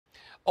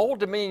Old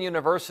Dominion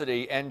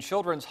University and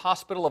Children's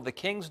Hospital of the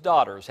King's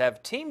Daughters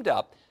have teamed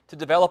up to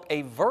develop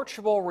a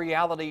virtual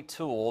reality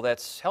tool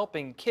that's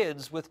helping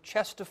kids with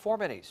chest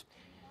deformities.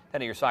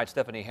 10 of your side,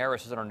 Stephanie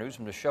Harris is in our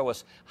newsroom to show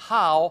us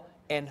how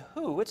and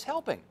who it's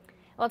helping.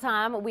 Well,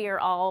 Tom, we are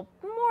all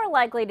more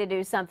likely to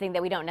do something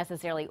that we don't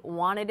necessarily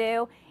want to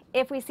do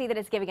if we see that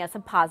it's giving us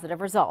some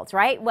positive results,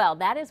 right? Well,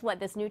 that is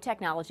what this new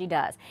technology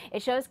does.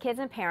 It shows kids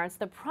and parents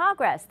the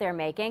progress they're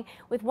making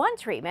with one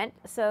treatment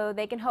so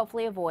they can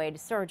hopefully avoid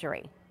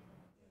surgery.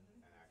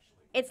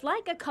 It's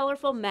like a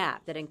colorful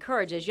map that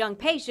encourages young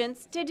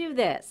patients to do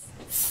this.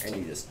 And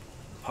you just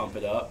pump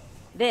it up.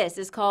 This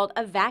is called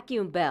a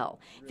vacuum bell.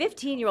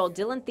 15-year-old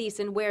Dylan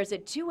Thiessen wears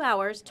it 2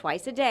 hours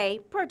twice a day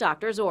per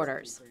doctor's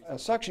orders. A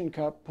suction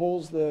cup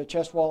pulls the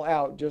chest wall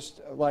out,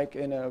 just like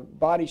in a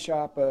body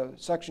shop, a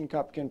suction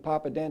cup can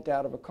pop a dent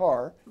out of a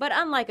car. But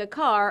unlike a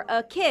car,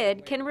 a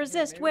kid can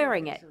resist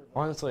wearing it.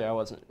 Honestly, I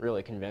wasn't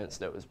really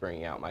convinced it was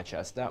bringing out my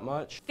chest that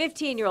much.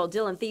 15-year-old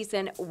Dylan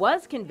Thiessen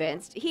was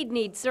convinced he'd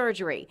need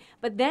surgery,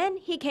 but then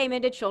he came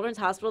into Children's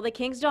Hospital of the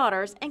King's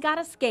Daughters and got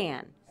a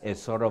scan. It's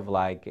sort of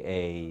like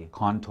a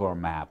contour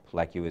map,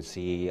 like you would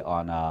see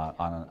on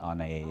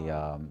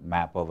a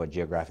map of a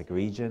geographic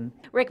region.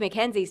 Rick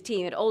McKenzie's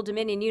team at Old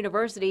Dominion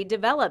University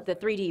developed the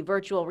 3D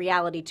virtual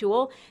reality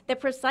tool that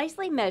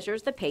precisely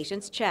measures the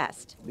patient's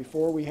chest.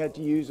 Before, we had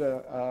to use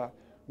a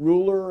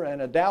ruler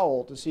and a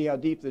dowel to see how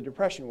deep the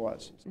depression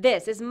was.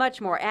 This is much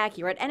more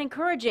accurate and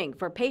encouraging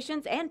for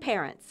patients and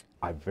parents.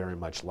 I very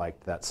much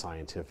liked that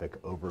scientific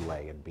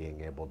overlay and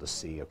being able to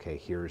see, okay,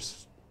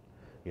 here's,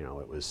 you know,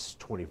 it was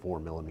 24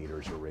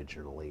 millimeters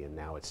originally and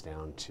now it's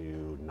down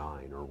to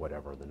 9 or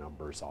whatever the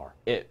numbers are.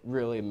 It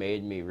really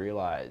made me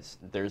realize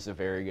there's a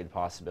very good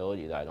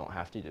possibility that I don't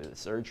have to do the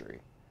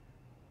surgery,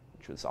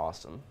 which was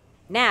awesome.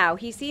 Now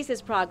he sees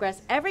his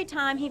progress every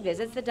time he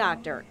visits the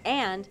doctor,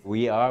 and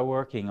we are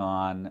working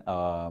on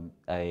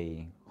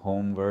a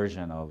home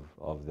version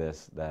of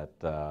this that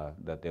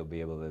they'll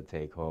be able to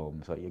take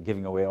home. So you're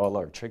giving away all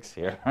our tricks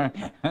here.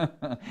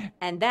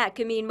 And that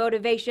could mean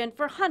motivation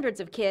for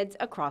hundreds of kids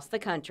across the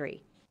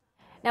country.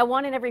 Now,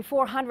 1 in every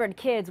 400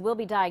 kids will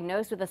be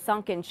diagnosed with a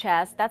sunken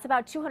chest. That's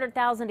about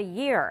 200,000 a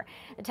year.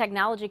 The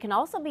technology can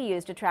also be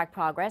used to track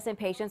progress in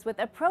patients with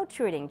a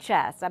protruding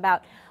chest.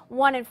 About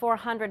 1 in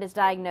 400 is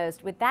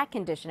diagnosed with that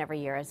condition every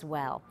year as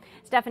well.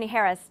 Stephanie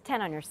Harris,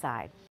 10 on your side.